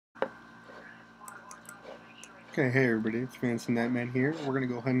Okay, hey everybody, it's Fancy Nightman here. We're going to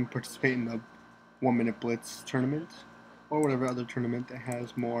go ahead and participate in the 1 Minute Blitz tournament, or whatever other tournament that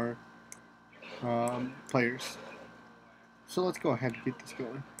has more players. So let's go ahead and get this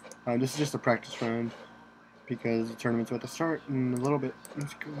going. This is just a practice round, because the tournament's about to start in a little bit.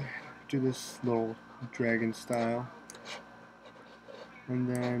 Let's go ahead and do this little dragon style. And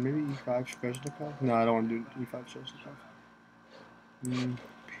then maybe E5 Shvezhnikov? No, I don't want to do E5 Shvezhnikov.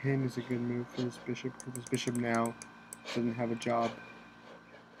 Pin is a good move for this bishop, because this bishop now doesn't have a job.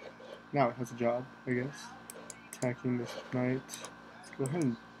 Now it has a job, I guess. Attacking this knight. Let's go ahead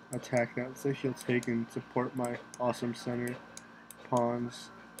and attack that. So he'll take and support my awesome center.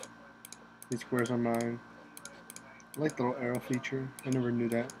 Pawns. These squares are mine. I like the little arrow feature. I never knew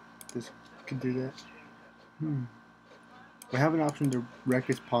that this could do that. I have an option to wreck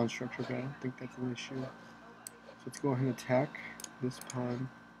his pawn structure, but I don't think that's an issue. So let's go ahead and attack this pawn.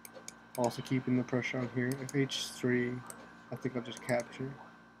 Also keeping the pressure on here. If h3, I think I'll just capture.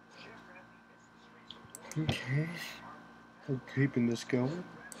 Okay, we're keeping this going.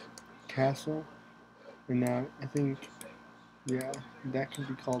 Castle, and now I think, yeah, that can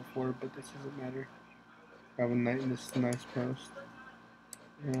be called for, but this doesn't matter. I have a knight in this nice post.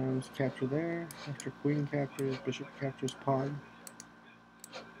 And let's capture there. After queen captures, bishop captures pawn.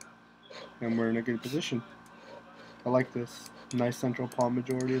 And we're in a good position. I like this. Nice central pawn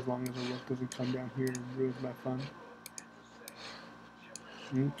majority as long as the rook doesn't come down here and ruin my fun.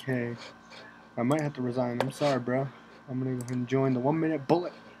 Okay. I might have to resign. I'm sorry, bro. I'm gonna go ahead and join the 1 minute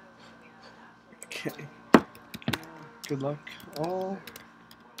bullet. Okay. Good luck, all.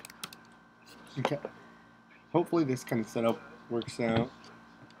 Okay. Hopefully this kind of setup works out.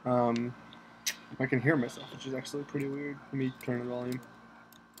 I can hear myself, which is actually pretty weird. Let me turn the volume.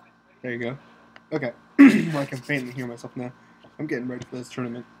 There you go. Okay. I can faintly hear myself now. I'm getting ready for this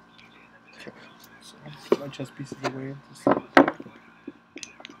tournament. Okay. So I'll put my chess pieces away.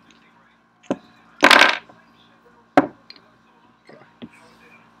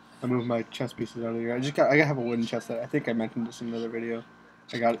 I moved my chess pieces out of here. I gotta have a wooden chess set. I think I mentioned this in another video.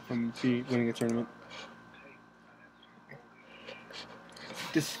 I got it from winning a tournament.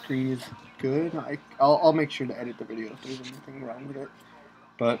 This screen is good. I'll make sure to edit the video if there's anything wrong with it.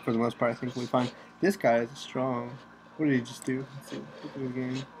 But for the most part, I think we'll be fine. This guy is strong. What did he just do? Let's see. Look at his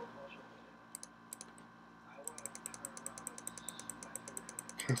game.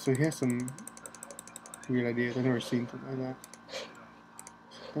 Okay, so he has some weird ideas. I've never seen something like that.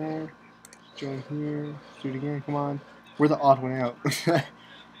 There. Join here. Do it again. Come on. We're the odd one out.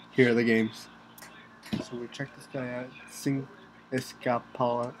 Here are the games. So we check this guy out. Sing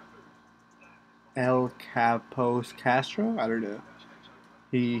Escapala El Capos Castro? I don't know.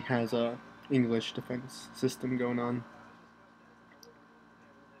 He has a English defense system going on.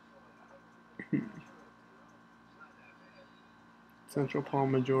 Central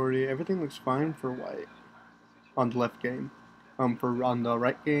pawn majority. Everything looks fine for white on the left game. On the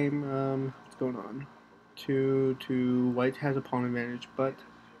right game, what's going on? White has a pawn advantage, but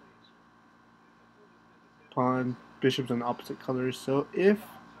pawn bishops on opposite colors. So if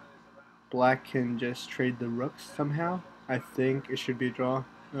black can just trade the rooks somehow, I think it should be a draw.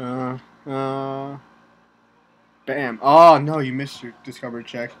 Bam. Oh no, you missed your discovered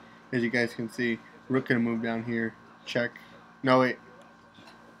check. As you guys can see, rook gonna move down here. Check. No wait.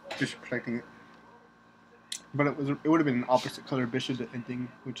 Bishop protecting it. But it would have been an opposite color bishop ending,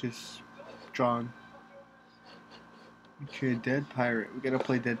 which is drawn. Okay, dead pirate. We gotta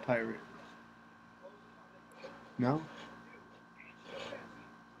play dead pirate. No?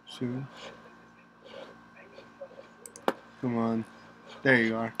 Soon. Come on. There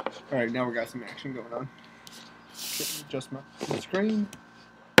you are. Alright, now we got some action going on. Okay, adjust my screen.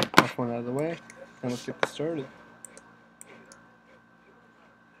 Off one out of the way. And let's get this started.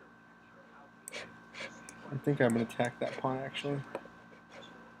 I think I'm going to attack that pawn actually.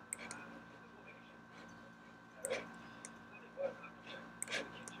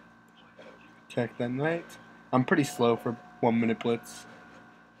 Attack that knight. I'm pretty slow for 1 minute blitz.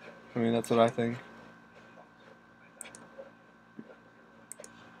 I mean, that's what I think.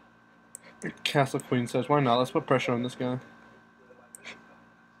 Castle queen says, why not? Let's put pressure on this guy.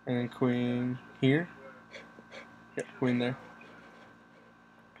 And then queen here. Yep, queen there.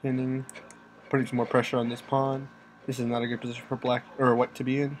 Pinning. Putting some more pressure on this pawn. This is not a good position for black or white to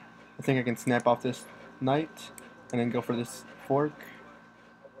be in. I think I can snap off this knight and then go for this fork.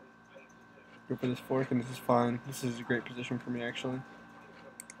 Go for this fork, and this is fine. This is a great position for me actually.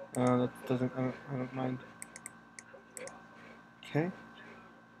 That doesn't. I don't mind. Okay.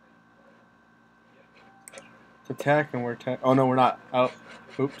 Let's attack, and we're attack. Oh no, we're not. Oh,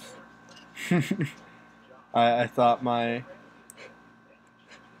 oops. I thought my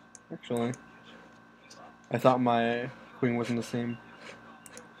actually I thought my queen was in the same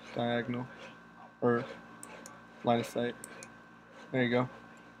diagonal or line of sight. There you go.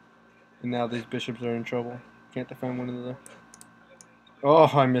 And now these bishops are in trouble. Can't defend one another. Oh,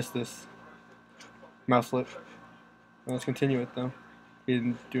 I missed this. Mouse slip. Well, let's continue it though. He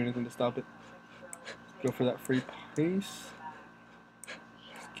didn't do anything to stop it. Go for that free piece.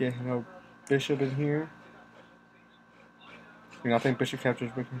 Let's get a bishop in here. I think bishop captures,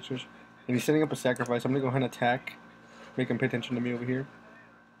 and he's setting up a sacrifice. I'm gonna go ahead and attack. Make him pay attention to me over here.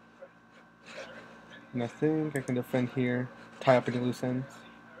 And I think I can defend here. Tie up any loose ends.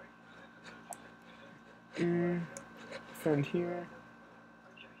 Defend here.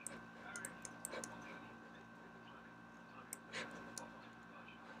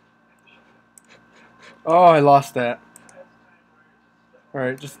 Oh, I lost that.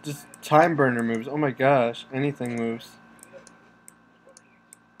 Alright, just time burner moves. Oh my gosh, anything moves.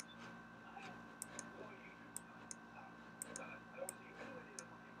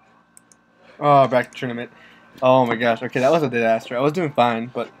 Oh, back to tournament. Oh my gosh, okay, that was a disaster. I was doing fine,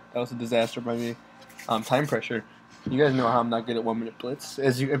 but that was a disaster by me. Time pressure. You guys know how I'm not good at 1 minute blitz.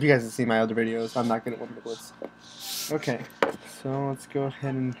 If you guys have seen my other videos, I'm not good at 1 minute blitz. Okay, so let's go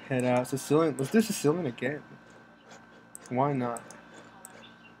ahead and head out. Sicilian, let's do Sicilian again. Why not?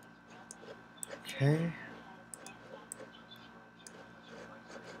 Okay.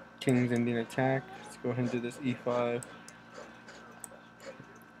 King's Indian attack. Let's go ahead and do this e5.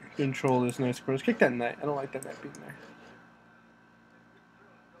 Control this nice square. Let's kick that knight. I don't like that knight being there.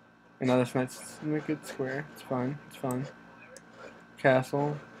 And now this knight's in a good square. It's fine. It's fine.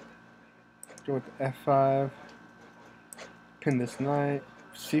 Castle. Go with the f5. Pin this knight.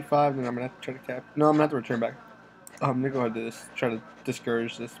 c5. Then I'm gonna have to try to cap. No, I'm gonna have to return back. I'm gonna go ahead and do this. Try to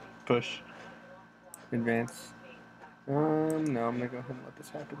discourage this push. Advance. No, I'm gonna go ahead and let this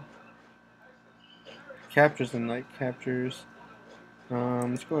happen. Captures the knight. Captures.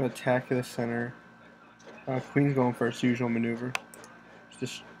 Let's go and attack the center. Queen's going for its usual maneuver.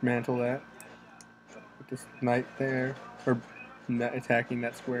 Just dismantle that. Put this knight there, or attacking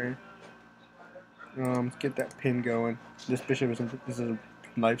that square. Let's get that pin going. This bishop isn't. This is a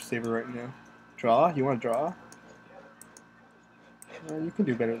lifesaver right now. Draw? You want to draw? You can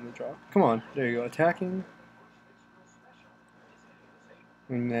do better than the draw. Come on, there you go. Attacking.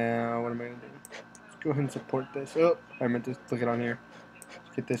 And now, what am I gonna do? Let's go ahead and support this. Oh, I meant to click it on here.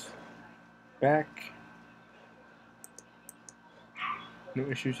 Let's get this back. No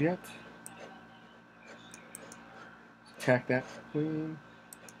issues yet. Let's attack that queen.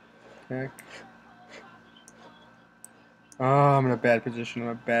 Attack. Oh, I'm in a bad position. I'm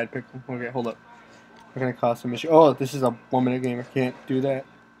in a bad pickle. Okay, hold up. We're gonna cause some issue. Oh, this is a 1 minute game. I can't do that.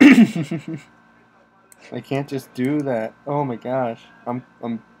 I can't just do that. Oh my gosh, I'm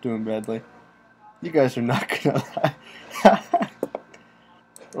doing badly. You guys are not gonna lie.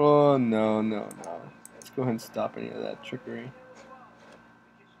 Oh no. Let's go ahead and stop any of that trickery.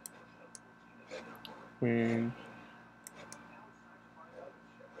 Queen.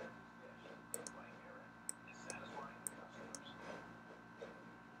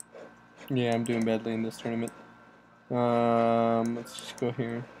 Yeah, I'm doing badly in this tournament. Let's just go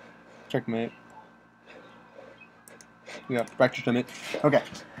here. Checkmate. Yeah, back to tournament. Okay.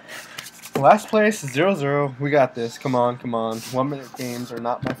 Last place, 0-0. We got this. Come on. 1 minute games are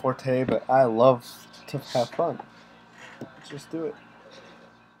not my forte, but I love to have fun. Let's just do it.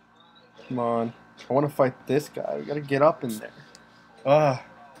 Come on. I want to fight this guy. We gotta get up in there. Ugh.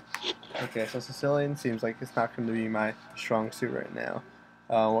 Okay, so Sicilian seems like it's not going to be my strong suit right now.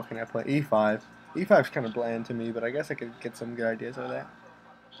 What can I play? E5. E5 is kind of bland to me, but I guess I could get some good ideas out of that.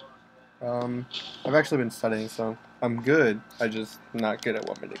 I've actually been studying, so I'm good. I just not good at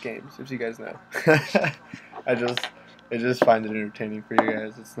 1 minute games, if you guys know. I just find it entertaining for you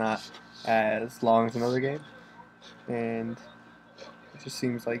guys. It's not as long as another game, and it just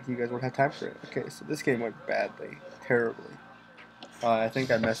seems like you guys won't have time for it. Okay, so this game went badly, terribly. I think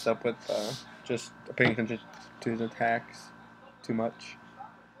I messed up with just paying attention to the attacks too much.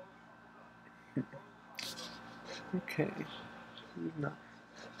 Okay.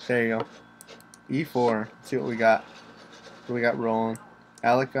 There you go. E4. Let's see what we got. What we got rolling.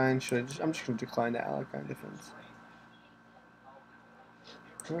 Alekhine. I'm just gonna decline the Alekhine defense.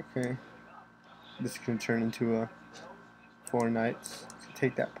 Okay. This can turn into a 4 knights. So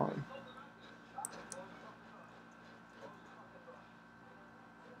take that pawn.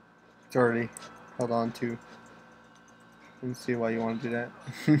 It's already held on to. Let's see why you want to do that.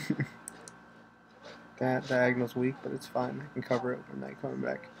 That diagonal's weak, but it's fine. I can cover it with a knight coming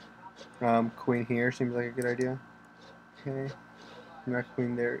back. Queen here seems like a good idea. Okay. That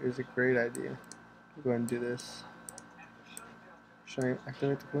queen there is a great idea. Go ahead and do this. Should I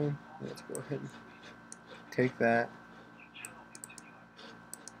activate the queen? Let's go ahead and take that.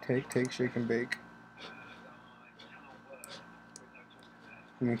 Take, shake and bake.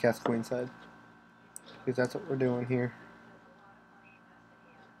 And then cast queen side. Because that's what we're doing here.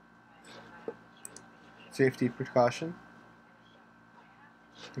 Safety precaution.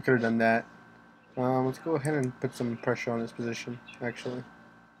 We could have done that. Let's go ahead and put some pressure on this position, actually.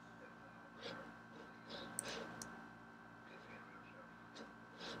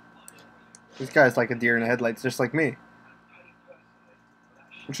 This guy's like a deer in the headlights, just like me.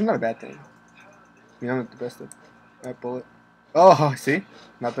 Which is not a bad thing. I mean, I'm not the best at bullet. Oh, see?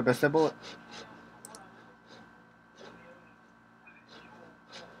 Not the best at bullet.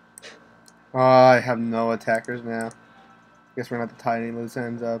 Oh, I have no attackers now. Guess we're not to tie any loose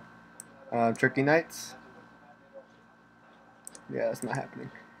ends up. Tricky Knights. Yeah, that's not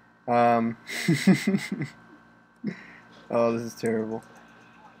happening. Oh, this is terrible.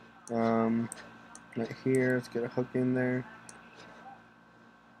 Right here, let's get a hook in there.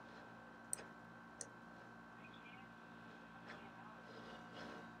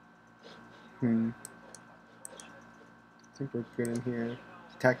 I think we're good in here.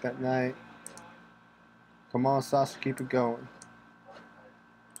 Attack that knight. Come on, Sasha, keep it going.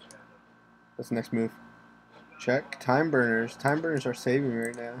 That's the next move. Check. Time burners. Time burners are saving me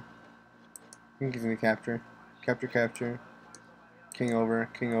right now. I think he's gonna capture. Capture. King over.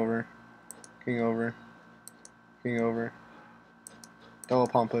 King over. King over. King over. Double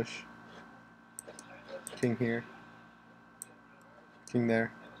pawn push. King here. King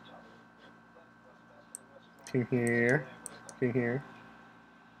there. King here. King here.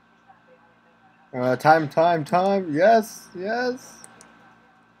 Time. Yes.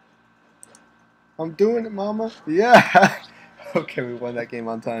 I'm doing it, mama. Yeah. Okay, we won that game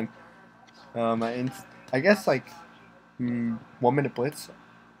on time. I guess like 1 minute blitz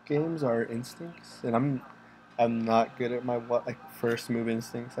games are instincts, and I'm not good at my first move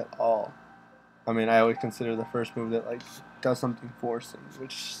instincts at all. I mean, I always consider the first move that like does something forcing,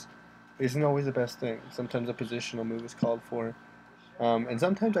 which isn't always the best thing. Sometimes a positional move is called for, and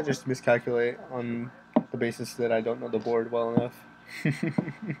sometimes I just miscalculate on the basis that I don't know the board well enough.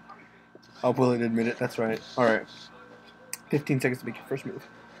 I'll willing admit it. That's right. All right. 15 seconds to make your first move.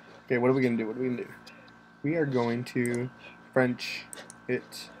 Okay, what are we gonna do? We are going to French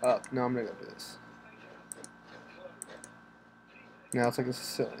it up. No, I'm gonna go do this. Now it's like a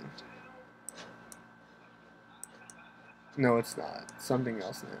Sicilian. No, it's not. It's something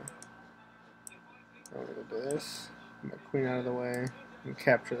else now. I'm gonna go do this. Get my queen out of the way. And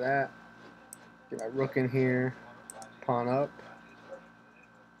capture that. Get my rook in here. Pawn up.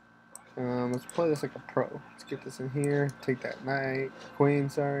 Let's play this like a pro. Let's get this in here. Take that knight. Queen,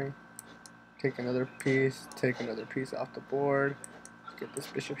 sorry. Take another piece. Take another piece off the board. Let's get this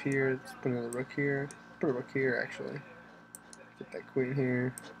bishop here. Let's put another rook here. Put a rook here, actually. Get that queen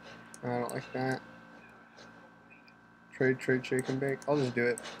here. I don't like that. Trade, shake and bake. I'll just do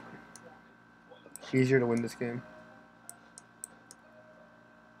it. Easier to win this game.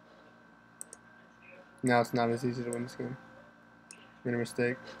 Now it's not as easy to win this game. Made a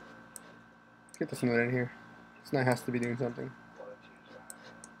mistake. Let's get this knight in here. This knight has to be doing something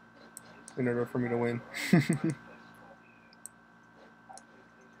in order for me to win. Let's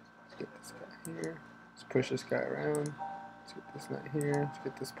get this guy here. Let's push this guy around. Let's get this knight here. Let's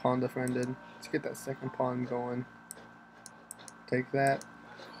get this pawn defended. Let's get that second pawn going. Take that.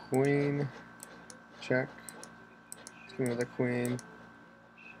 Queen. Check. Let's get another queen.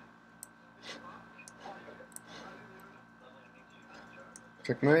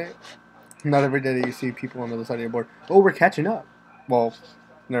 Checkmate. Not every day that you see people on the other side of your board. Oh, we're catching up. Well,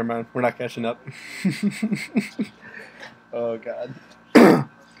 never mind. We're not catching up. Oh, God.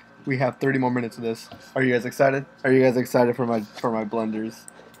 We have 30 more minutes of this. Are you guys excited? Are you guys excited for my blunders?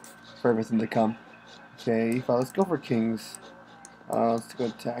 For everything to come. Okay, let's go for kings. Let's go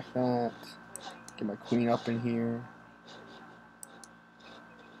attack that. Get my queen up in here.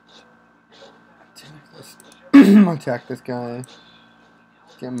 Attack this. Attack this guy.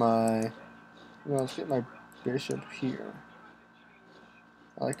 Let's get my bishop here.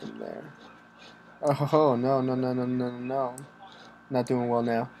 I like him there. Oh, no. Not doing well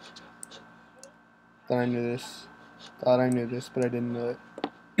now. Thought I knew this, but I didn't know it.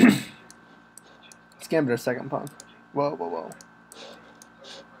 Let's gambit our second pawn. Whoa.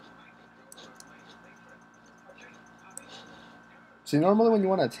 See, normally when you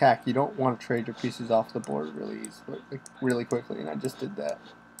want to attack, you don't want to trade your pieces off the board really quickly, and I just did that.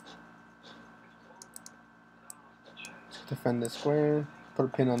 Defend this square. Put a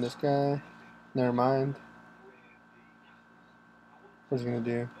pin on this guy. Never mind. What's he gonna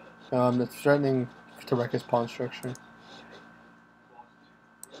do? It's threatening to wreck his pawn structure.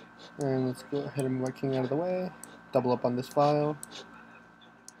 And let's go ahead and move my king out of the way. Double up on this file.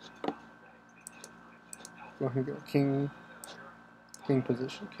 Go ahead and go king. King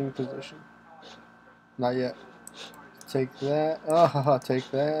position. King position. Not yet. Take that. Oh, haha,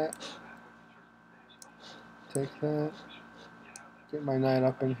 take that. Take that. Get my knight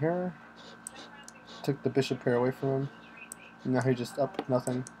up in here. Took the bishop pair away from him. And now he just up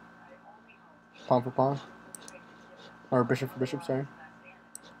nothing. Pawn for pawn. Or bishop for bishop, sorry.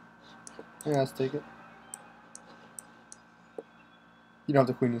 Yeah, let's take it. You don't have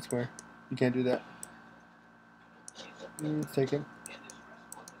the queen in square. You can't do that. Let's take it.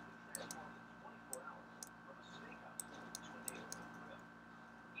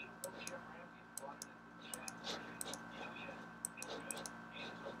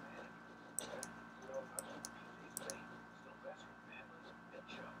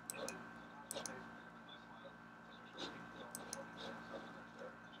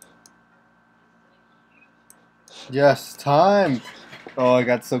 Yes, time! Oh, I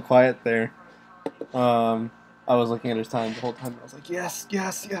got so quiet there. I was looking at his time the whole time. I was like, yes,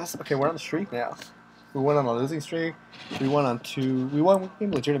 yes, yes. Okay, we're on the streak now. We went on a losing streak. We went on two. We won one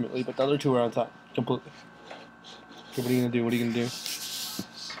game legitimately, but the other two were on time. Completely. Okay, what are you going to do? What are you going to do?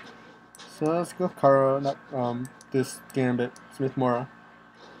 So let's go Kara, not this Gambit, Smith Mora.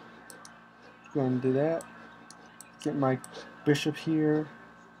 Let's go and do that. Get my bishop here.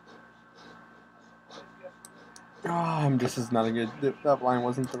 Oh, this is not a good. That line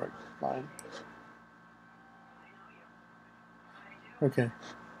wasn't the right line. Okay,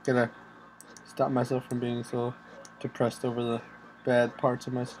 gotta stop myself from being so depressed over the bad parts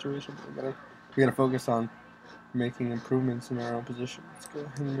of my situation. We gotta focus on making improvements in our own position. Let's go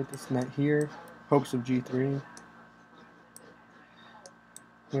ahead and get this knight here. Hopes of G3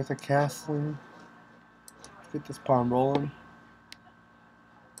 with a castling. Let's get this pawn rolling.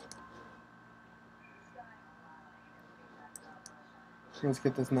 Let's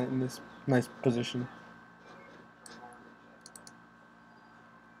get this knight in this nice position.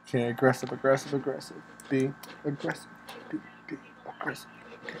 Okay, aggressive, aggressive, aggressive. Be aggressive. Be aggressive.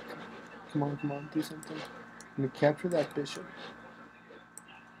 Okay, come on, come on, do something. I'm gonna capture that bishop.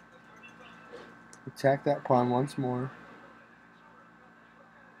 Attack that pawn once more.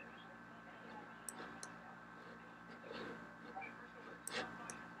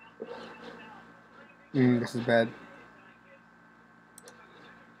 This is bad.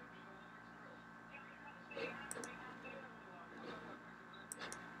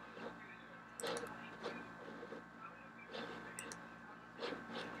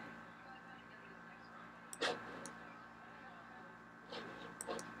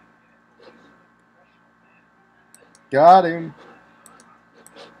 Got him.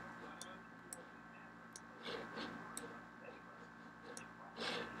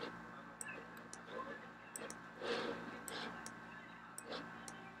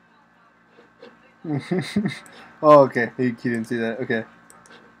 Oh, okay. He didn't see that. Okay.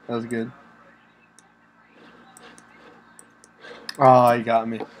 That was good. Oh, he got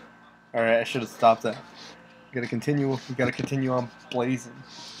me. Alright, I should have stopped that. We gotta continue on blazing.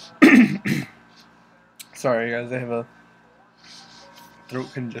 Sorry guys, I have a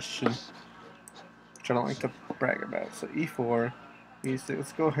throat congestion, which I don't like to brag about. So E4, E6,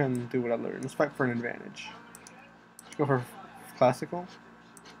 let's go ahead and do what I learned. Let's fight for an advantage. Let's go for classical.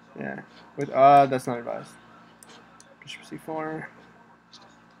 Yeah. With that's not advised. Bishop C4.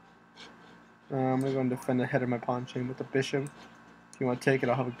 I'm gonna go and defend the head of my pawn chain with the bishop. If you want to take it,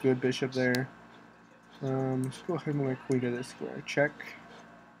 I'll have a good bishop there. Let's go ahead and move my queen to this square. Check.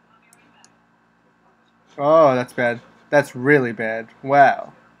 Oh, that's bad. That's really bad.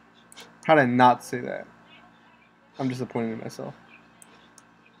 Wow. How did I not see that? I'm disappointed in myself.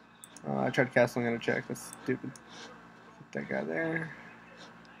 I tried castling on a check. That's stupid. Put that guy there.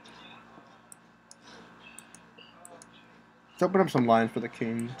 Let's open up some lines for the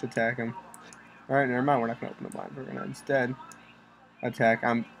king to attack him. Alright, never mind. We're not going to open up lines. We're going to instead attack.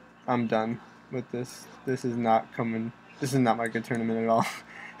 I'm done with this. This is not coming. This is not my good tournament at all.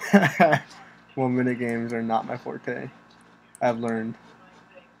 1 minute games are not my forte. I've learned.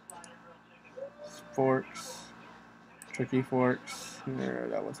 Forks. Tricky forks. No,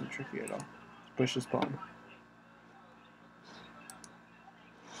 that wasn't tricky at all. Push this pawn.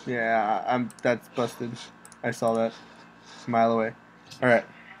 Yeah, that's busted. I saw that a mile away. Alright.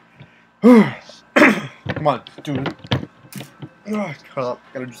 Come on, dude. Cut up.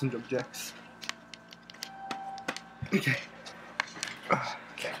 Gotta do some jump jacks. Okay.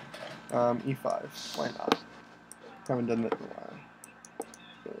 Okay. E5. Why not? Haven't done that in a while.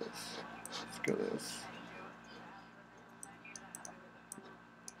 Let's go this. Let's go this.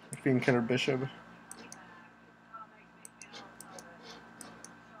 Being counter bishop.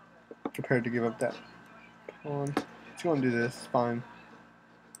 Prepared to give up that pawn. Let's go and do this. Fine.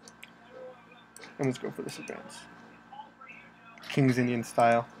 And let's go for this advance. King's Indian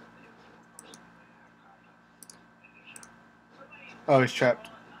style. Oh, he's trapped.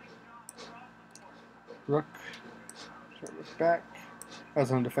 Rook. Rook back. That was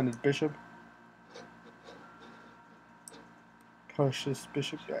an undefended bishop. Push this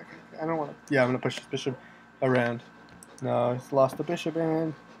bishop back. I don't want to. Yeah, I'm going to push this bishop around. No, he's lost the bishop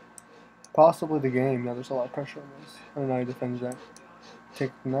and possibly the game. Now there's a lot of pressure on this. I don't know how he defends that.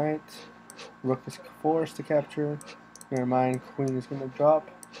 Take the knight. Rook is forced to capture. Never mind, queen is going to drop.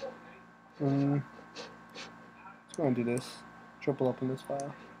 Let's go and do this. Triple up in this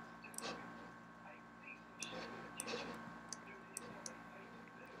file.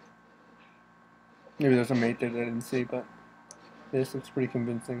 Maybe there's a mate there that I didn't see, but this looks pretty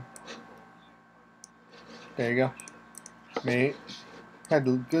convincing. There you go. Mate. Had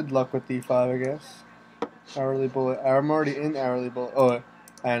good luck with d5, I guess. Hourly bullet. I'm already in hourly bullet. Oh,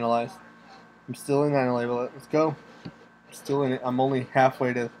 I analyzed. I'm still in hourly bullet. Let's go. I'm still in it. I'm only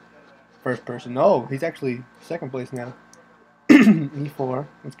halfway to first person. No, he's actually second place now. E4.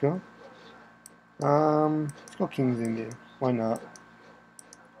 Let's go. Let's go King's Indian. Why not?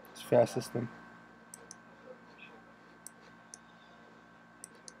 It's fast system.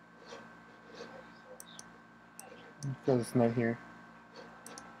 Let's go this knight here.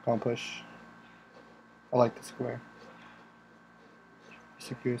 Pawn push. I like the square. It's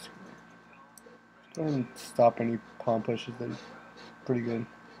a good square. Go ahead and stop any pawn pushes. That are pretty good.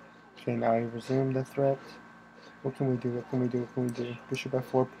 Okay, now I resume the threat. What can we do? What can we do? What can we do? Bishop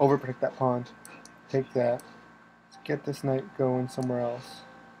f4. Overprotect that pawn. Take that. Let's get this knight going somewhere else.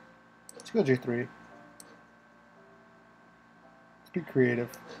 Let's go g3. Let's be creative.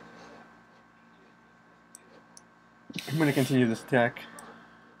 I'm going to continue this attack.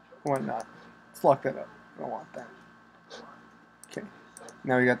 Why not? Let's lock that up. I don't want that. Okay.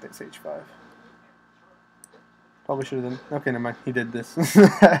 Now we got this h5. Probably should have done. Okay, never mind. He did this.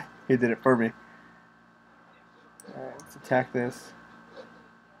 He did it for me. Alright, let's attack this.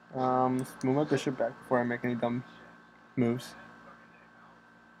 Let's move my bishop back before I make any dumb moves.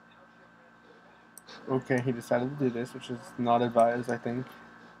 Okay, he decided to do this, which is not advised, I think.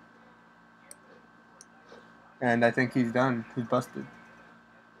 And I think he's done. He's busted.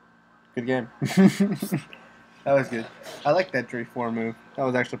 Good game. That was good. I like that G4 move. That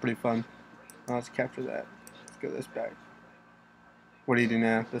was actually pretty fun. Now let's capture that. Let's get this back. What do you do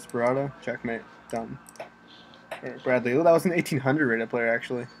now? Desperado? Checkmate. Done. Alright, Bradley. Oh, that was an 1800 rated player,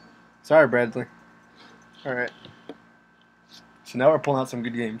 actually. Sorry, Bradley. Alright. So now we're pulling out some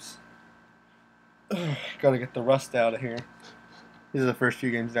good games. Gotta get the rust out of here. These are the first few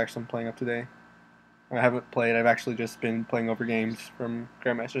games that actually I'm playing up today. I haven't played. I've actually just been playing over games from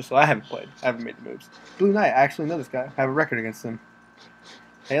Grandmaster, so I haven't played. I haven't made the moves. Blue Knight, I actually know this guy. I have a record against him.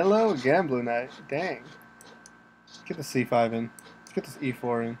 Hello again, Blue Knight. Dang. Let's get the c5 in. Let's get this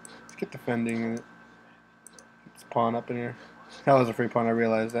e4 in. Let's get defending in it. Get this pawn up in here. That was a free pawn, I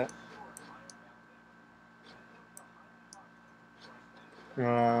realized that.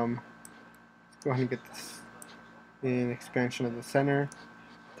 Let's go ahead and get this in expansion of the center.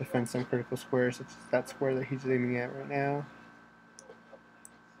 Defend some critical squares, such as that square that he's aiming at right now.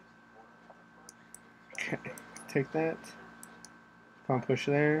 Okay, take that. Pawn push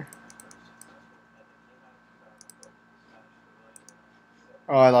there.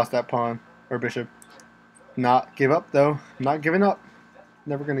 Oh, I lost that pawn. Or bishop. Not give up, though. I'm not giving up.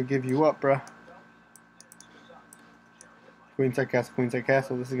 Never gonna give you up, bruh. Queenside castle, queenside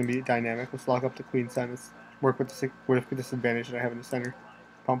castle. This is gonna be dynamic. Let's lock up the queen side. Let's work with this advantage that I have in the center.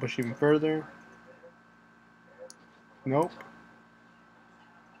 Pawn push even further. Nope.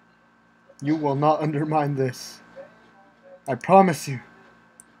 You will not undermine this. I promise you.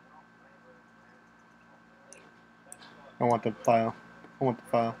 I want the file. I want the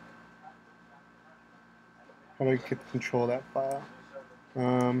file. How do I get control of that file?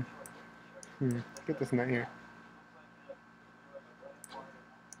 Get this knight here.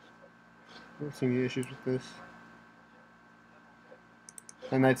 I don't see any issues with this.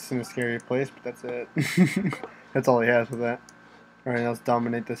 The knight's in a scary place, but that's it. That's all he has with that. Alright, now let's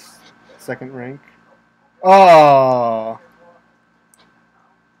dominate this second rank. Oh!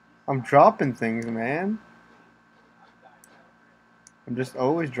 I'm dropping things, man. I'm just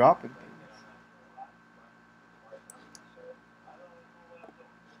always dropping things.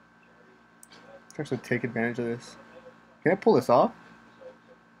 Let's actually take advantage of this. Can I pull this off?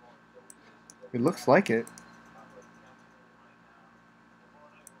 It looks like it.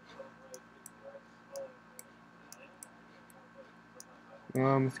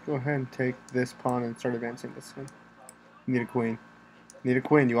 Let's go ahead and take this pawn and start advancing this one. Need a queen. Need a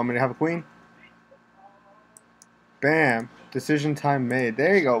queen. You want me to have a queen? Bam. Decision time made.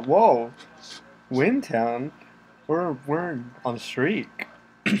 There you go. Whoa. Windtown. We're on a streak.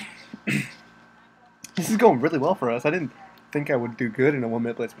 This is going really well for us. I didn't think I would do good in a 1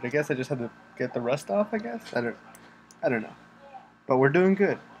 minute blitz, but I guess I just had to get the rust off, I guess? I don't know. But we're doing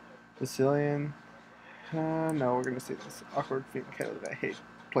good. Sicilian. No, we're going to see this awkward fianchetto that I hate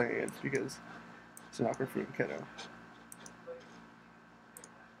playing against because it's an awkward fianchetto.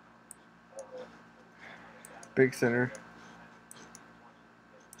 Big center.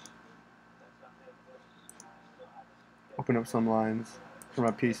 Open up some lines for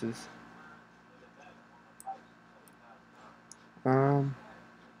my pieces. Let's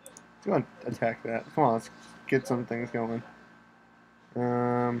go and attack that. Come on, let's get some things going.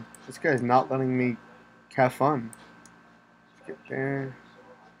 This guy's not letting me have fun. Let's get there.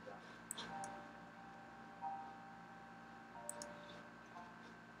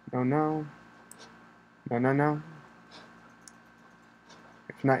 No, no. No, no, no.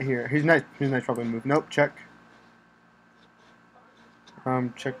 If not here. He's not probably move. Nope, check.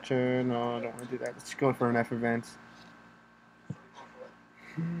 Check. No, I don't want to do that. Let's go for an F advance.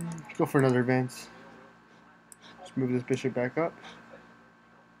 Let's go for another advance. Let's move this bishop back up.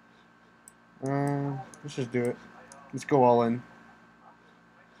 Let's just do it. Let's go all in.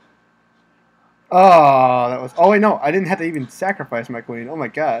 Oh, that was... Oh, wait, no. I didn't have to even sacrifice my queen. Oh, my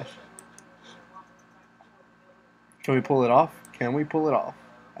gosh. Can we pull it off? Can we pull it off?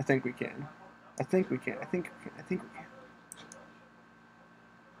 I think we can. I think we can. I think we can. I think we can.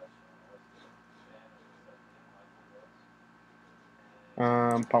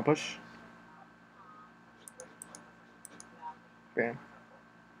 Pawn push. Bam.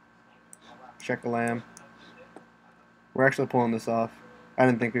 Check a lamb. We're actually pulling this off. I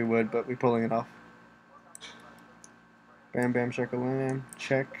didn't think we would, but we're pulling it off. Bam, bam, check a lamb.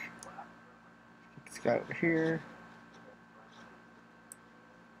 Check. Get this guy over here.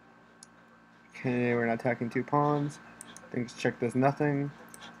 Okay, we're not attacking 2 pawns. Things check does nothing.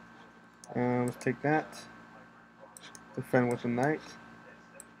 Let's take that. Defend with the knight.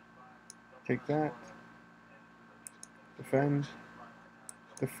 Take that. Defend.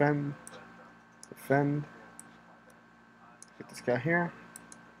 Defend. Defend. Get this guy here.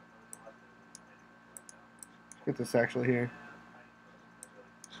 Get this actually here.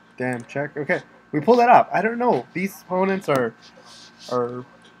 Damn, check. Okay, we pulled that up. I don't know. These opponents are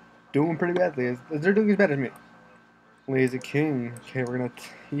doing pretty badly. They're doing as bad as me. Lazy king. Okay, we're gonna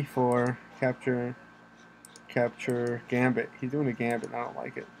e4 capture gambit. He's doing a gambit. I don't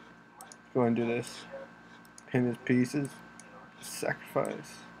like it. Let's go ahead and do this. Pin his pieces.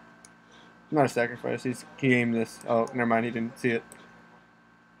 Sacrifice. Not a sacrifice. He aimed this. Oh, never mind. He didn't see it.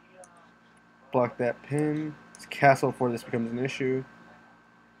 Block that pin. It's castle before this becomes an issue.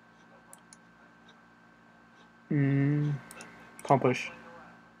 Pawn push.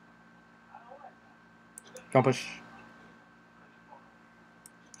 Pawn push.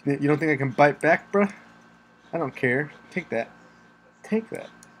 You don't think I can bite back, bruh? I don't care. Take that. Take that.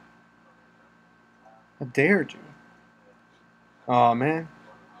 I dared you. Aw, man.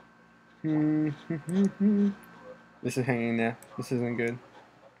 This is hanging there. This isn't good.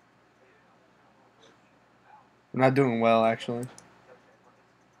 I'm not doing well, actually.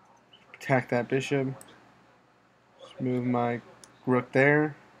 Attack that bishop. Just move my rook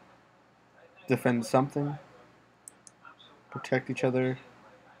there. Defend something. Protect each other.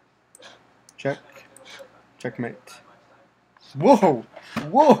 Check. Checkmate. Whoa!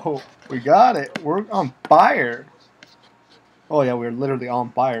 Whoa! We got it! We're on fire! Oh yeah, we're literally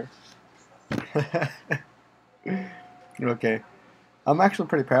on fire. Okay. I'm actually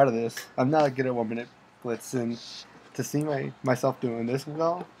pretty proud of this. I'm not good at 1 minute blitz, and to see myself doing this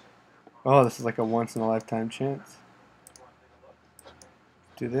well, oh, this is like a once in a lifetime chance.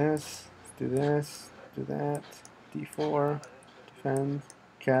 Do this, do this, do that. D4, defend,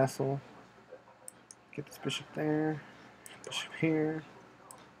 castle. Get this bishop there, bishop here.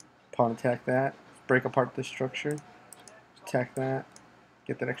 Pawn attack that. Break apart this structure. Attack that.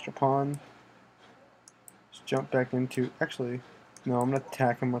 Get that extra pawn. Just jump back into. Actually, no, I'm gonna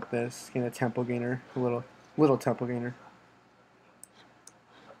attack him with this. Gain a tempo gainer. A little tempo gainer.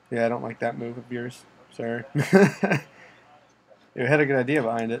 Yeah, I don't like that move of yours. Sorry. You had a good idea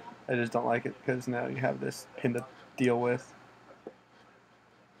behind it. I just don't like it because now you have this pin to deal with.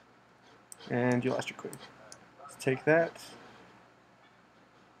 And you lost your queen. Let's take that.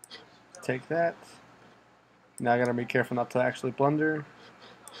 Take that. Now I gotta be careful not to actually blunder.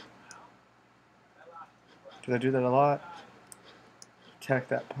 Because I do that a lot. Attack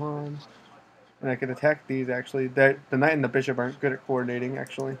that pawn. And I can attack these actually. The knight and the bishop aren't good at coordinating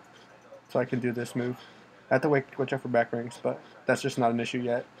actually. So I can do this move. I have to watch out for back ranks, but that's just not an issue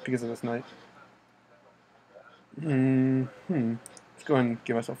yet because of this knight. Let's go ahead and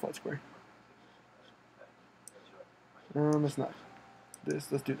give myself flight square. Let's not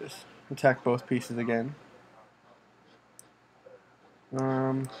this. Let's do this. Attack both pieces again.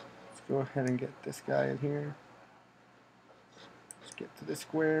 Let's go ahead and get this guy in here. Let's get to this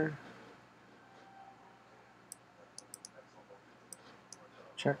square.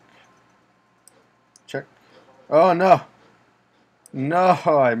 Check. Check. Oh no! No,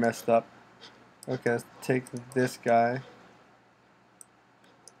 I messed up. Okay, let's take this guy.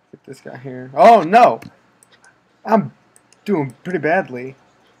 Get this guy here. Oh no! I'm doing pretty badly,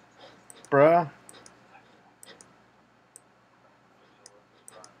 bruh.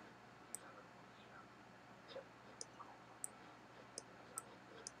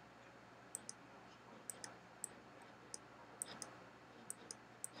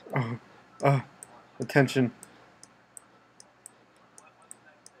 Attention.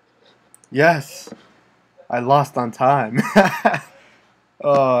 Yes! I lost on time.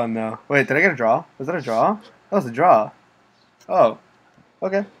 Oh no. Wait, did I get a draw? Was that a draw? That was a draw. Oh.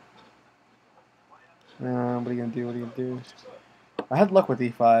 Okay. What are you gonna do? What are you gonna do? I had luck with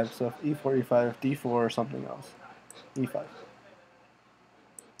e5, so if e4, e5, d4, or something else. e5.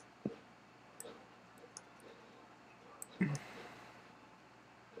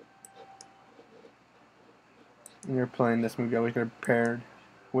 When you're playing this move, you always get paired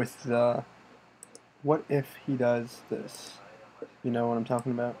with the what if he does this? You know what I'm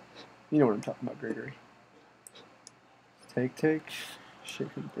talking about? You know what I'm talking about, Gregory. Take, shake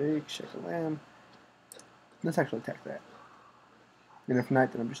and bake, shake a lamb. Let's actually attack that. And if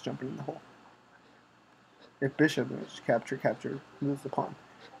knight, then I'm just jumping in the hole. If bishop, then it's just capture, lose the pawn.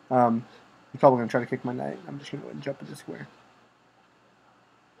 He's probably going to try to kick my knight. I'm just going to go ahead and jump into square.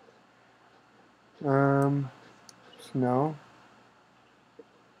 No.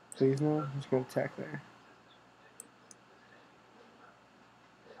 Please no. Let's go attack there.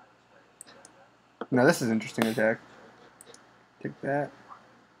 Now this is an interesting attack. Take that.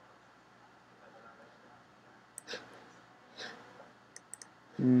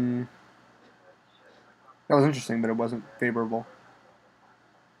 That was interesting, but it wasn't favorable.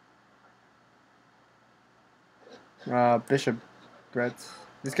 Bishop threats.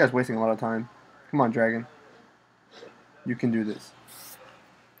 This guy's wasting a lot of time. Come on, dragon. You can do this.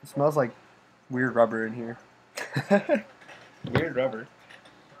 It smells like weird rubber in here. Weird rubber.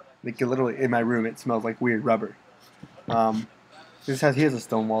 Like literally in my room, it smells like weird rubber. He has a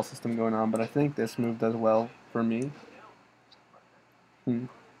stone wall system going on, but I think this move does well for me.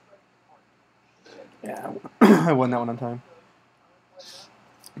 Yeah, I won that one on time.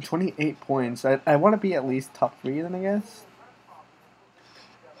 28 points. I want to be at least top 3 then, I guess.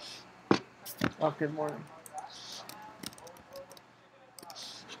 Oh, good morning.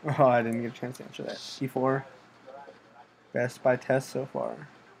 Oh, I didn't get a chance to answer that. E4. Best by test so far.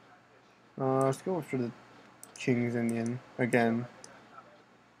 Let's go for the King's Indian again.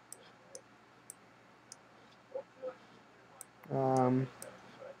 Let's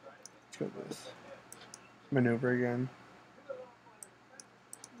go with this. Maneuver again.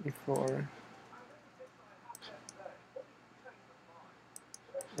 E4.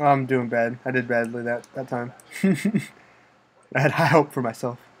 Oh, I'm doing bad. I did badly that time. I had high hope for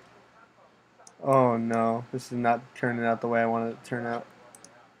myself. Oh no, this is not turning out the way I wanted it to turn out.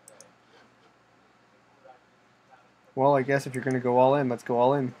 Well, I guess if you're going to go all in, let's go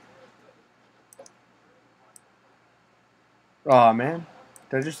all in. Oh man,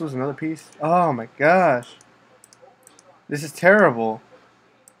 did I just lose another piece? Oh my gosh. This is terrible.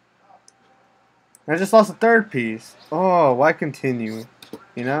 I just lost a third piece. Oh, why continue?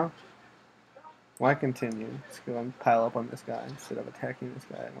 You know? Why continue? Let's go and pile up on this guy instead of attacking this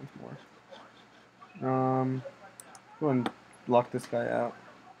guy once more. Go and lock this guy out.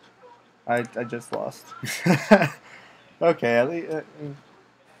 I just lost. Okay, at least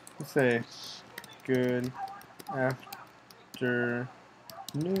let's say good afternoon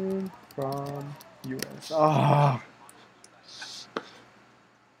from US. Oh.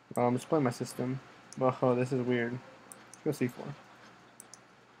 Let's play my system. Oh, this is weird. Let's go C4.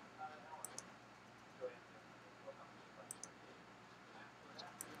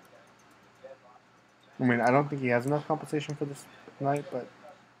 I mean, I don't think he has enough compensation for this knight, but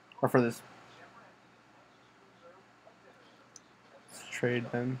Or for this. Let's trade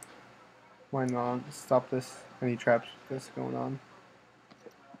then. Why not? Stop this. Any traps with this going on.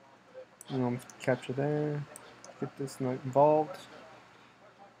 Capture there. Get this knight involved.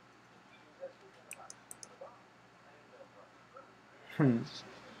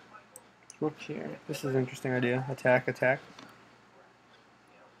 Rook here. This is an interesting idea. Attack, attack.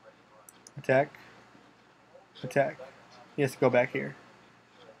 Attack. Attack. He has to go back here.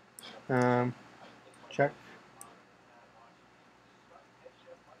 Check.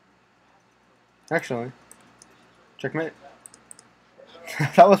 Actually, checkmate.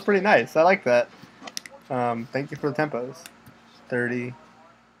 That was pretty nice. I like that. Thank you for the tempos. 30.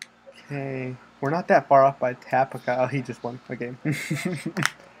 Okay. We're not that far off by tap. Oh, he just won a game.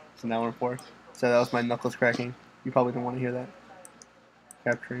 So now we're in 4. So that was my knuckles cracking. You probably don't want to hear that.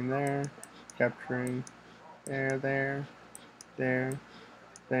 Capturing there. Capturing there, there,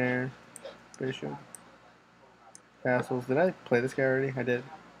 there. Bishop. Castles. Did I play this guy already? I did,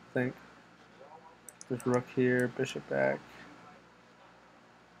 I think. There's rook here, bishop back.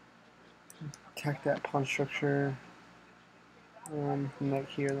 Attack that pawn structure. Knight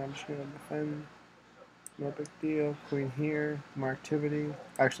here, then I'm just gonna defend. No big deal. Queen here, more activity.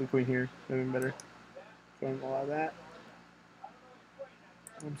 Actually, queen here, even better. Going to allow that.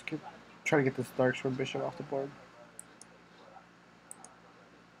 I'm just gonna try to get this dark sword bishop off the board.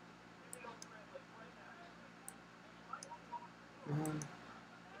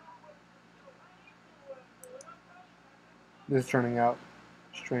 This is turning out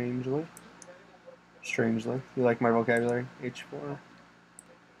strangely. Strangely. You like my vocabulary? H4.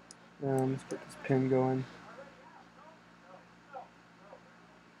 Let's get this pin going.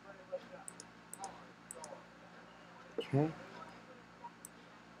 Okay.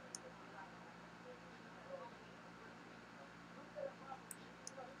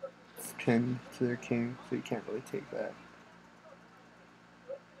 It's pinned to their king, so you can't really take that.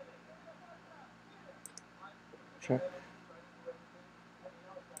 Check.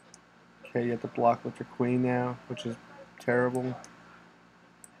 Okay, you have to block with your queen now, which is terrible.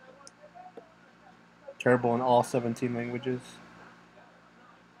 Terrible in all 17 languages.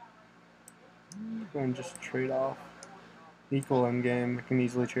 Go and just trade off. Equal endgame. I can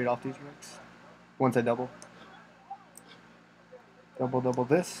easily trade off these rooks. Once I double. Double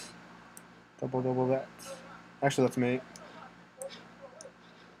this. Double that. Actually, let's mate.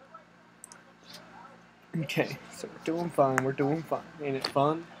 Okay, so we're doing fine. We're doing fine. Ain't it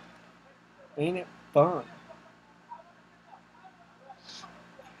fun? Ain't it fun?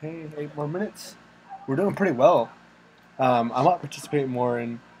 Okay, 8 more minutes. We're doing pretty well. I might participate more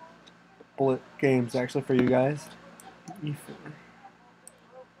in bullet games actually for you guys. E4.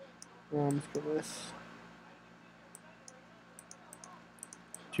 Let's go this.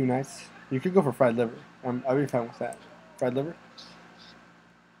 2 knights. You could go for fried liver. I'd be fine with that. Fried liver?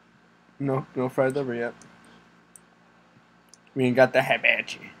 No fried liver yet. We ain't got the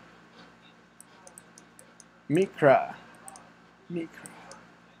hibachi. Mikra. And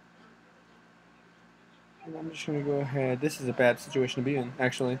I'm just gonna go ahead. This is a bad situation to be in,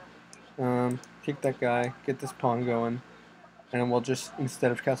 actually. Kick that guy, get this pawn going, and we'll just,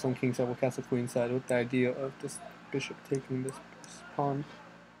 instead of castling king side, we'll castle queen side with the idea of this bishop taking this pawn.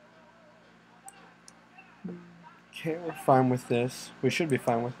 Okay, we're fine with this. We should be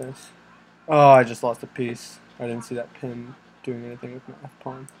fine with this. Oh, I just lost a piece. I didn't see that pin doing anything with my F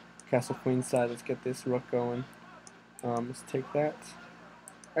pawn. Castle queen side, let's get this rook going. Let's take that.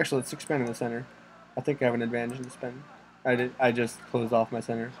 Actually, let's expand in the center. I think I have an advantage in the spin. I just closed off my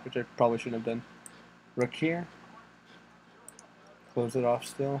center, which I probably shouldn't have done. Rook here. Close it off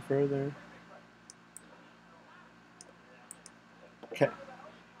still further. Okay.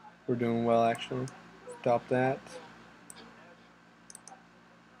 We're doing well, actually. Stop that.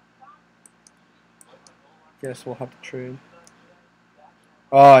 Guess we'll have to trade.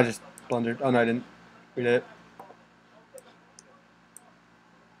 Oh, I just blundered. Oh, no, I didn't. We did it.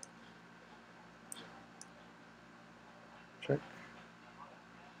 Check.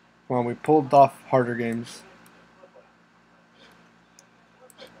 Well, we pulled off harder games.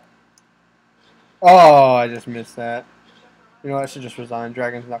 Oh, I just missed that. You know, I should just resign. Your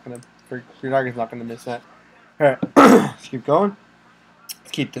dragon's not gonna miss that. Alright, let's keep going.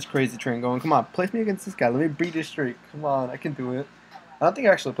 Let's keep this crazy train going. Come on, place me against this guy. Let me beat his streak. Come on, I can do it. I don't think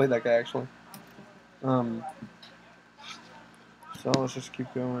I actually played that guy, actually. So let's just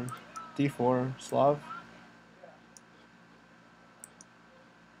keep going. D4, Slav.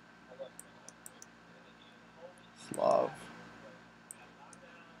 Slav.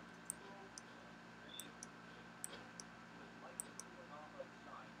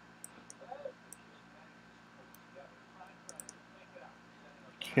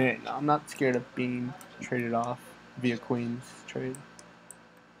 Okay, no, I'm not scared of being traded off via Queen's trade.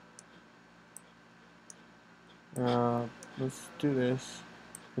 Let's do this.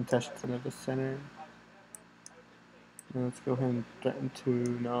 Contestant into the center. And let's go ahead and threaten to.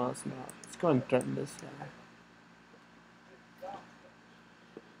 No, it's not. Let's go ahead and threaten this guy.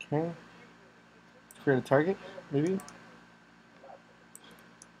 Okay. Create a target, maybe.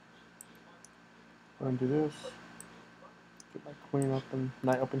 Go ahead and do this. Get my queen up and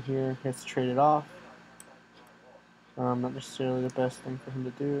knight up in here. He has to trade it off. Not necessarily the best thing for him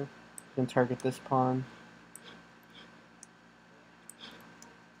to do. He can target this pawn.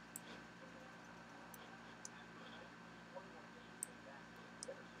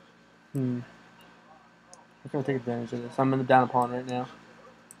 I'm gonna take advantage of this. I'm in the down pawn right now,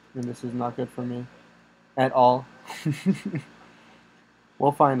 and this is not good for me at all.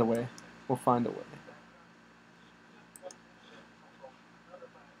 We'll find a way. We'll find a way.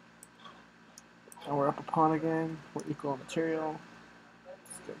 And we're up a pawn again. We're equal on material.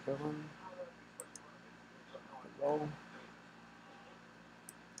 Let's get going. Roll.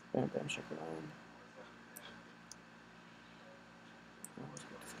 Bam, bam, check it on. Let's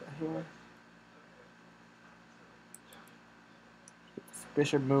get this guy here. Get this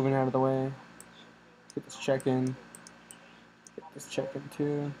bishop moving out of the way. Get this check in. Get this check in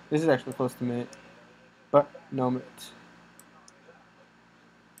too. This is actually close to mate, but no mate.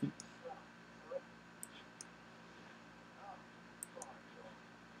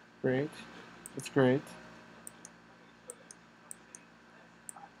 Great. It's great.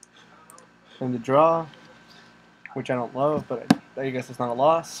 And the draw, which I don't love, but I guess it's not a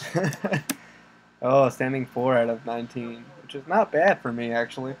loss. Oh, standing 4 out of 19, which is not bad for me,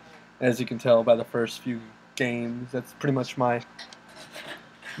 actually. As you can tell by the first few games, that's pretty much my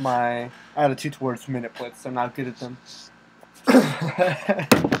attitude towards minute blitz. I'm not good at them. Sorry,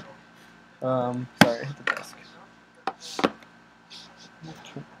 I hit the desk.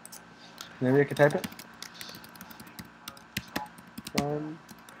 Okay. Maybe I could type it.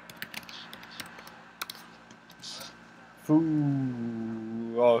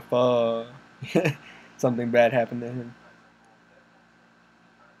 Foo. Oh, fuck. Something bad happened to him.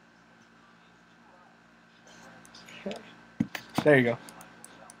 Okay. There you go.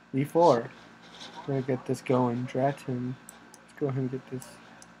 E4. Gonna get this going. Drat him. Let's go ahead and get this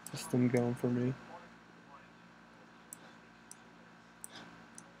system going for me.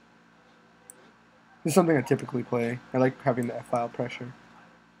 This is something I typically play. I like having the F-file pressure.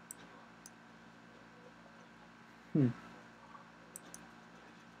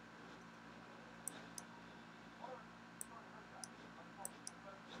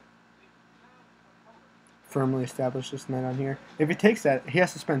 Firmly establish this knight on here. If he takes that, he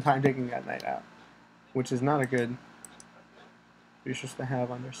has to spend time taking that knight out, which is not a good resource to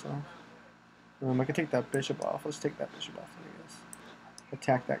have on yourself. I can take that bishop off. Let's take that bishop off, I guess.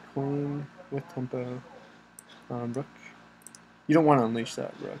 Attack that queen with tempo. Rook. You don't want to unleash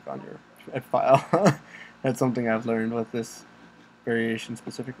that rook on your F-file. That's something I've learned with this variation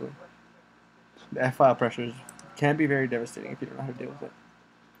specifically. The F-file pressures can be very devastating if you don't know how to deal with it.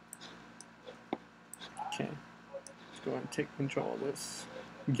 Okay, let's go ahead and take control of this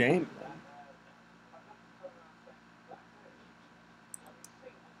game then.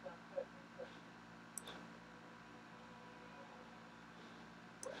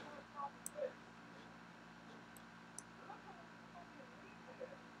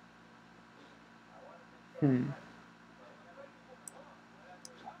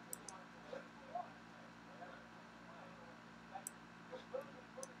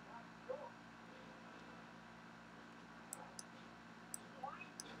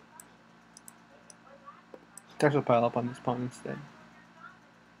 Let's actually pile up on this pawn instead.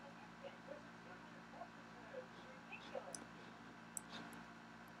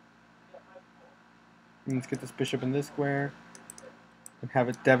 And let's get this bishop in this square and have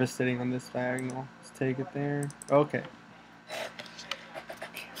it devastating on this diagonal. Let's take it there. Okay.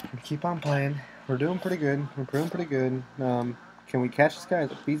 Keep on playing. We're doing pretty good. We're doing pretty good. Can we catch this guy?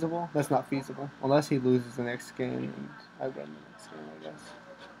 Is it feasible? That's not feasible. Unless he loses the next game and I win the next game, I guess.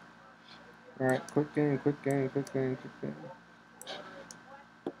 Alright, quick game, quick game, quick game, quick game.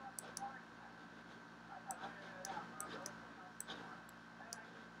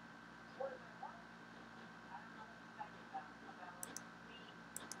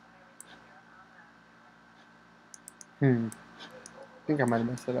 I think I might have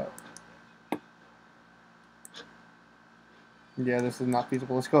messed it up. Yeah, this is not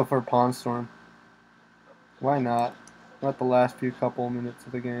feasible. Let's go for a pawn storm. Why not? We're at the last few couple minutes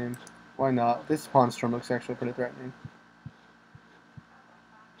of the game. Why not? This pawn storm looks actually pretty threatening.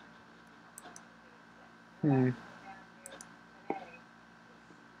 Hmm.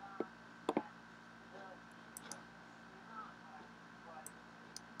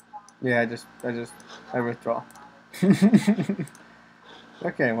 Yeah, I withdraw.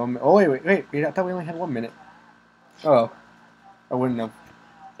 Okay, oh wait. I thought we only had 1 minute. Oh, I wouldn't have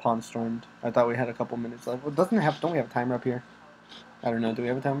pawn stormed. I thought we had a couple minutes left. Well, don't we have a timer up here? I don't know. Do we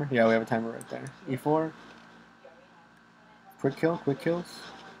have a timer? Yeah, we have a timer right there. E4. Quick kills. Quick kills.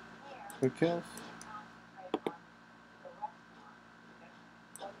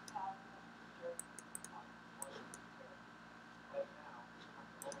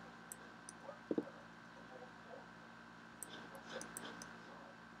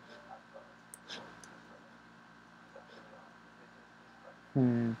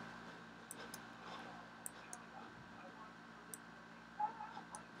 Hmm.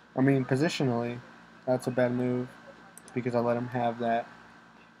 I mean, positionally, that's a bad move because I let him have that.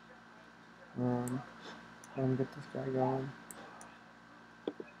 Let me get this guy going.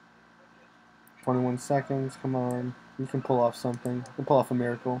 21 seconds. Come on. You can pull off something. You can pull off a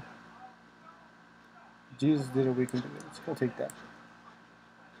miracle. Jesus did it. We can do it. Let's go take that.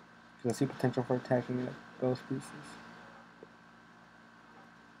 Because I see potential for attacking it both pieces.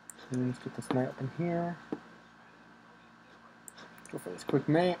 And let's get this knight up in here. Go for this quick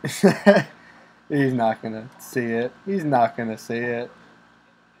mate. He's not gonna see it. He's not gonna see it.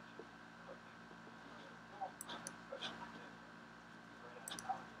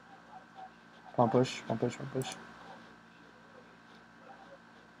 Pump push.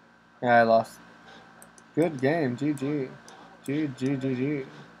 Yeah, I lost. Good game. GG. GG.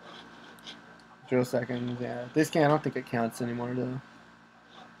 0 seconds. Yeah. This game, I don't think it counts anymore though.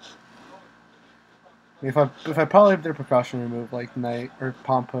 If I probably did a precautionary move like knight or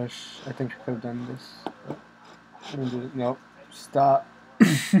palm push, I think I could have done this. Nope. Stop.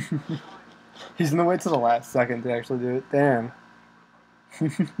 He's gonna wait till the last second to actually do it. Damn.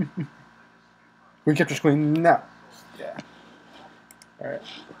 Queen captures queen. No. Yeah. All right.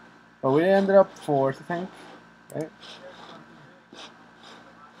 Well, we ended up fourth, I think. Right.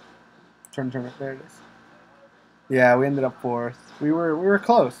 Turn it. There it is. Yeah, we ended up fourth. We were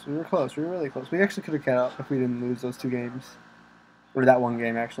close. We were really close. We actually could have kept up if we didn't lose those 2 games. Or that 1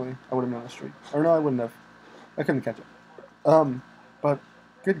 game, actually. I would have been on the streak. Or no, I wouldn't have. I couldn't catch up. But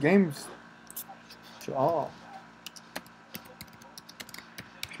good games to all.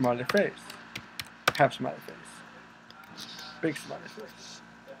 Smiley face. Half smiley face. Big smiley face.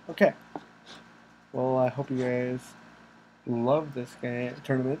 Okay. Well, I hope you guys loved this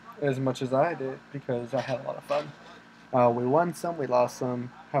tournament as much as I did because I had a lot of fun. We won some, we lost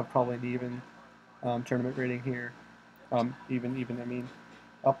some. Have probably an even tournament rating here. I mean,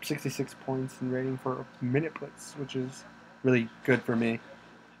 up 66 points in rating for minute puts, which is really good for me.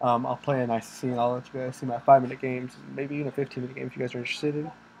 I'll play a nice scene. I'll let you guys see my 5-minute games, maybe even a 15-minute game if you guys are interested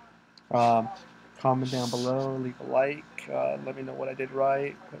in. Comment down below, leave a like, let me know what I did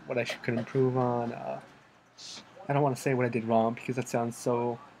right, what I could improve on. I don't want to say what I did wrong because that sounds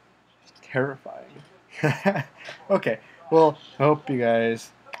so terrifying. Okay, well, I hope you guys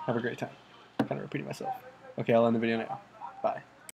have a great time. I'm kind of repeating myself. Okay, I'll end the video now. Bye.